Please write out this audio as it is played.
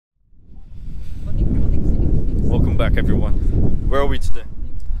back, everyone. Where are we today?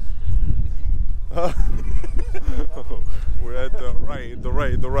 We're at the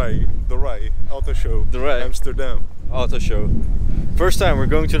right auto show. The right Amsterdam auto show. First time we're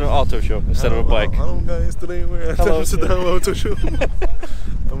going to an auto show instead of a bike. Hello guys, today we're at the Amsterdam auto show.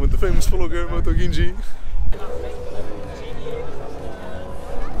 I'm with the famous vlogger Lamborghini.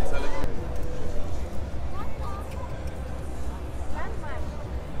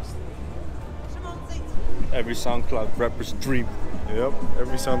 Every SoundCloud rapper's dream. Yep,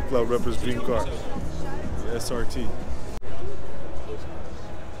 every SoundCloud rapper's dream car. The SRT.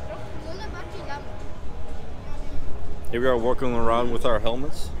 Here we are walking around with our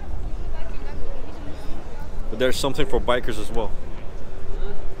helmets. But there's something for bikers as well.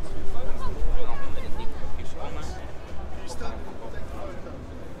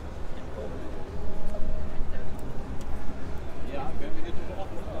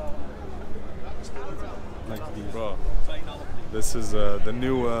 Bro, this is the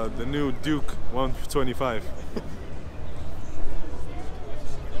new Duke 125.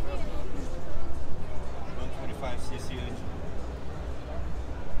 125cc engine.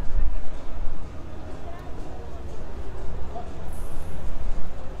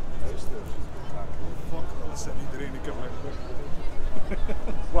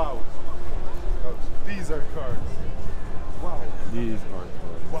 Wow. These are cars. Wow. These are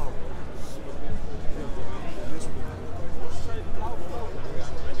cars. Wow.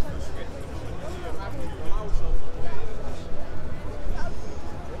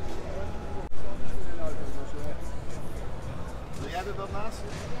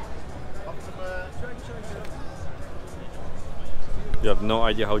 You have no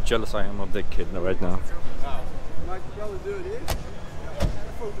idea how jealous I am of that kid right now.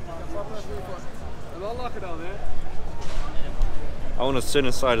 I want to sit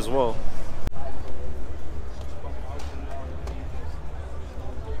inside as well.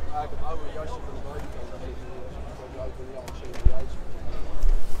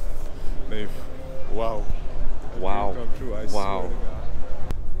 Wow. Wow. Wow.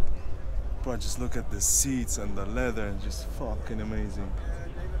 Bro, just look at the seats and the leather and just fucking amazing.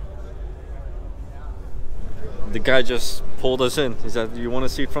 The guy just pulled us in. He said, "Do you want to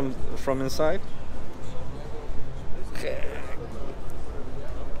see it from inside?"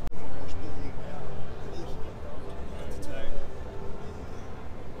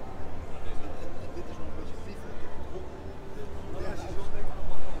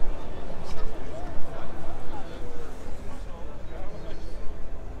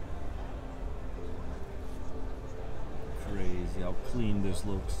 Crazy how clean this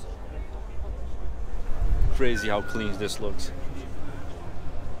looks. Crazy how clean this looks.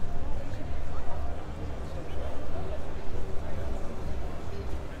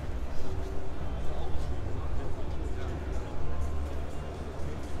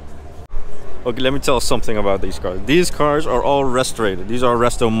 Okay, let me tell something about these cars. These cars are all restorated. These are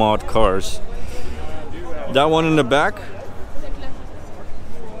resto mod cars. That one in the back.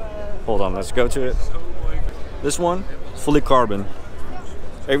 Hold on, let's go to it. This one, fully carbon.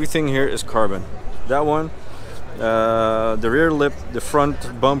 Everything here is carbon. That one, the rear lip, the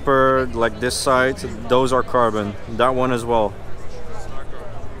front bumper, like this side, those are carbon. That one as well.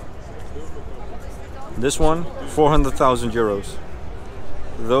 This one, 400,000 euros.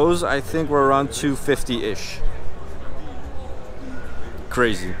 Those I think were around 250-ish.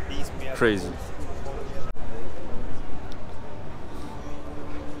 Crazy, crazy.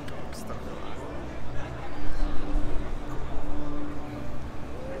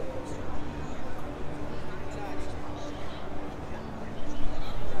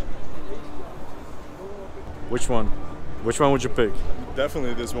 Which one? Which one would you pick?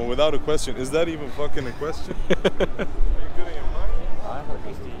 Definitely this one, without a question. Is that even fucking a question? Are you good in your mind?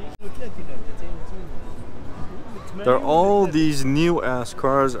 There are all these new ass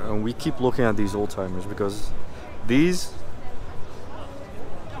cars and we keep looking at these old timers because these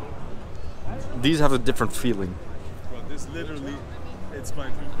have a different feeling. Well, this literally, it's my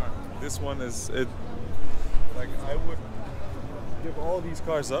dream car. This one is it. Like I would give all these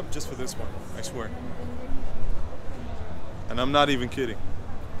cars up just for this one. I swear. And I'm not even kidding.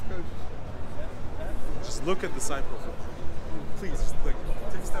 Just look at the side profile. Please, just like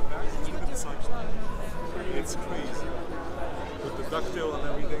take a step back and look at the side profile. It's crazy. With the ducktail and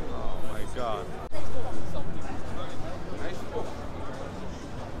everything. Oh my god.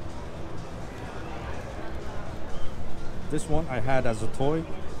 This one I had as a toy.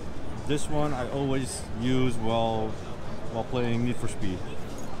 This one I always use while playing Need for Speed.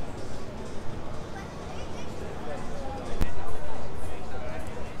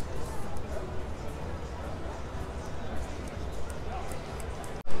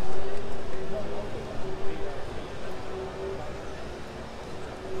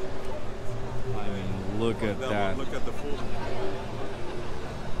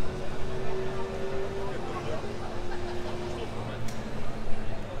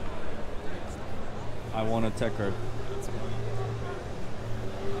 I want a tech card.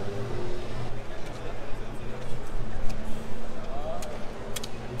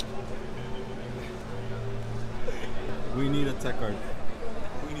 We need a tech card.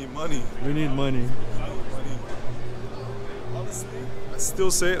 We need money. We need money. Honestly, I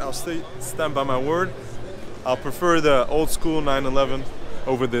still say it. I'll stand by my word. I'll prefer the old school 911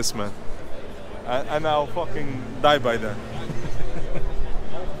 over this, man. And I'll fucking die by that.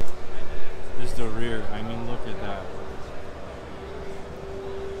 This is the rear. I mean, look at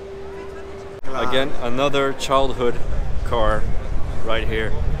that. Again, another childhood car right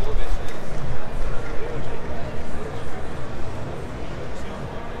here.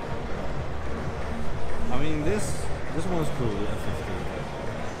 I mean, this one's cool, the F50.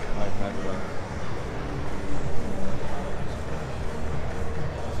 Right.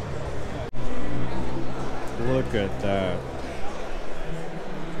 Look at that.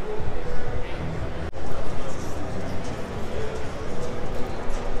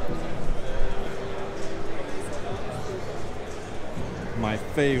 My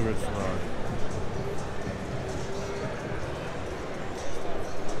favorite Ferrari.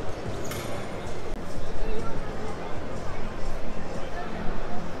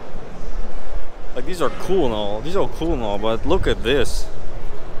 Like, these are cool and all. These are cool and all, but look at this.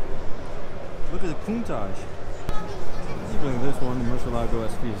 Look at the Countach. Even this one, the Murcielago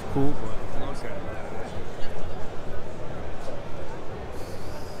SP, is cool. But okay.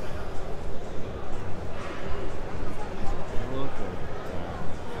 Look at that.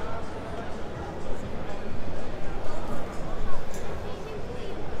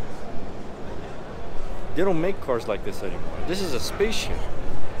 They don't make cars like this anymore. This is a spaceship.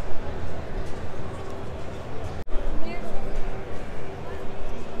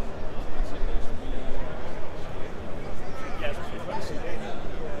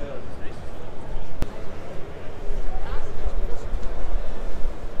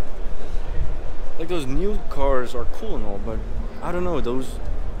 Like, those new cars are cool and all, but I don't know, those,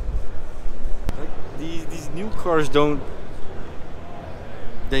 like, these new cars don't,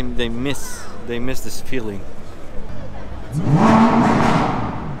 they miss this feeling. Looks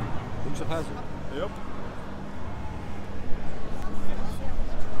a hazard. Yep.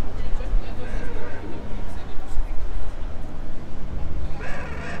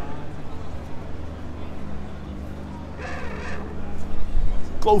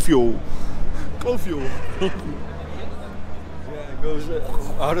 Clofio. Clofio. Yeah, it goes.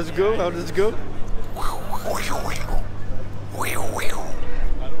 How does it go? How does it go? I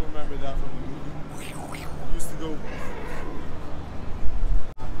don't remember that from the movie. It used to go.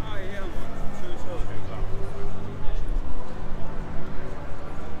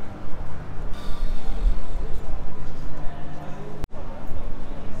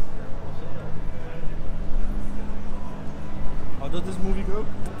 How does this movie go?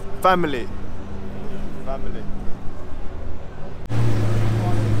 Family. Family.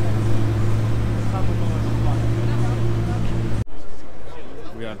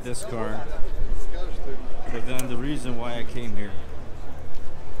 We have this car, but then the reason why I came here.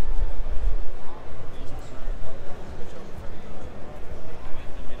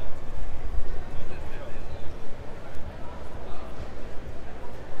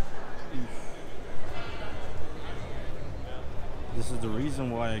 This is the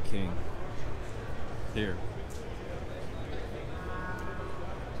reason why I came here.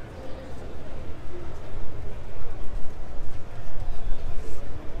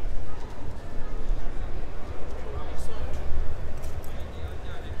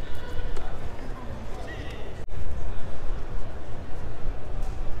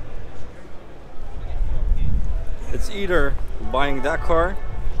 It's either buying that car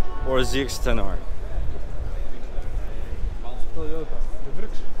or a ZX-10R.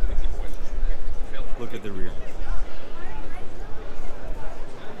 Look at the rear.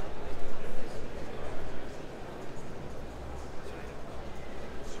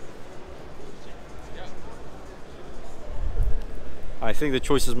 I think the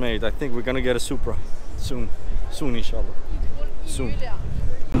choice is made. I think we're gonna get a Supra soon. Soon, inshallah. Soon.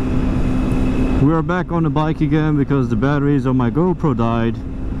 We are back on the bike again because the batteries on my GoPro died.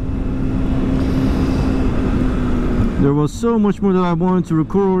 There was so much more that I wanted to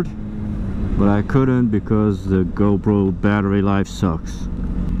record, but I couldn't because the GoPro battery life sucks.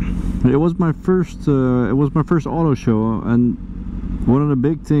 It was my first auto show, and one of the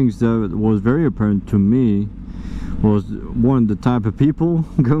big things that was very apparent to me was, one, the type of people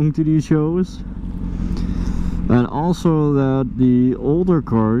going to these shows, and also that the older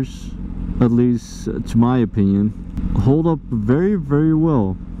cars, at least to my opinion, hold up very, very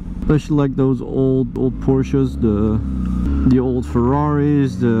well. especially like those old Porsches, the old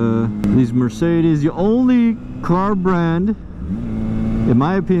Ferraris, these Mercedes. The only car brand, in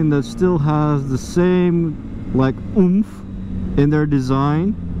my opinion, that still has the same like oomph in their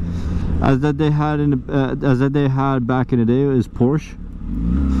design as that they had back in the day is Porsche,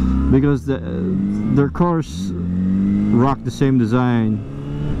 because their cars rock the same design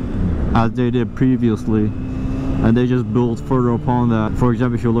as they did previously, and they just built further upon that. For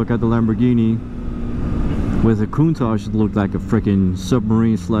example, if you look at the Lamborghini with the Countach, it looked like a freaking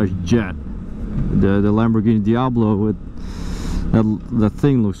submarine slash jet. The Lamborghini Diablo with that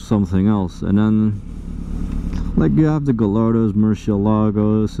thing looks something else. And then like you have the Gallardos,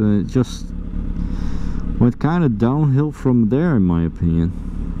 Murcielagos, and it just went kind of downhill from there, in my opinion.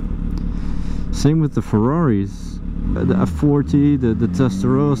 Same with the Ferraris, the F40, the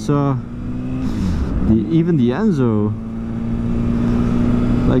Testarossa, even the Enzo.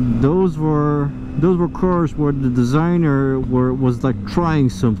 Like those were cars where the designer was like trying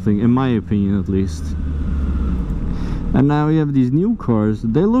something, in my opinion at least. And now you have these new cars.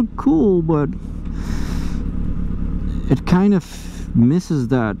 They look cool, but it kind of misses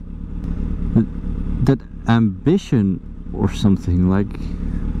that ambition or something, like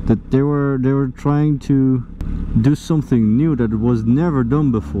that they were trying to do something new that was never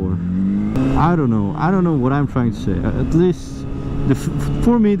done before. I don't know what I'm trying to say. At least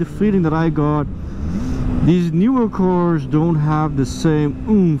for me, the feeling that I got, these newer cars don't have the same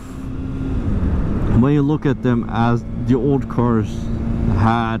oomph when you look at them as the old cars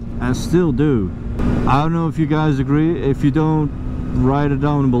had and still do. I don't know if you guys agree. If you don't, write it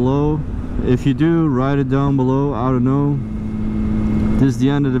down below. If you do, write it down below. I don't know. This is the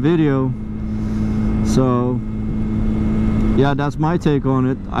end of the video. So yeah, that's my take on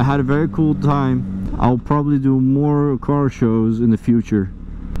it. I had a very cool time. I'll probably do more car shows in the future.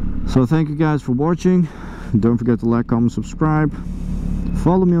 So thank you guys for watching. Don't forget to like, comment, subscribe.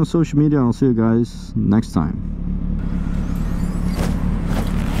 Follow me on social media, and I'll see you guys next time.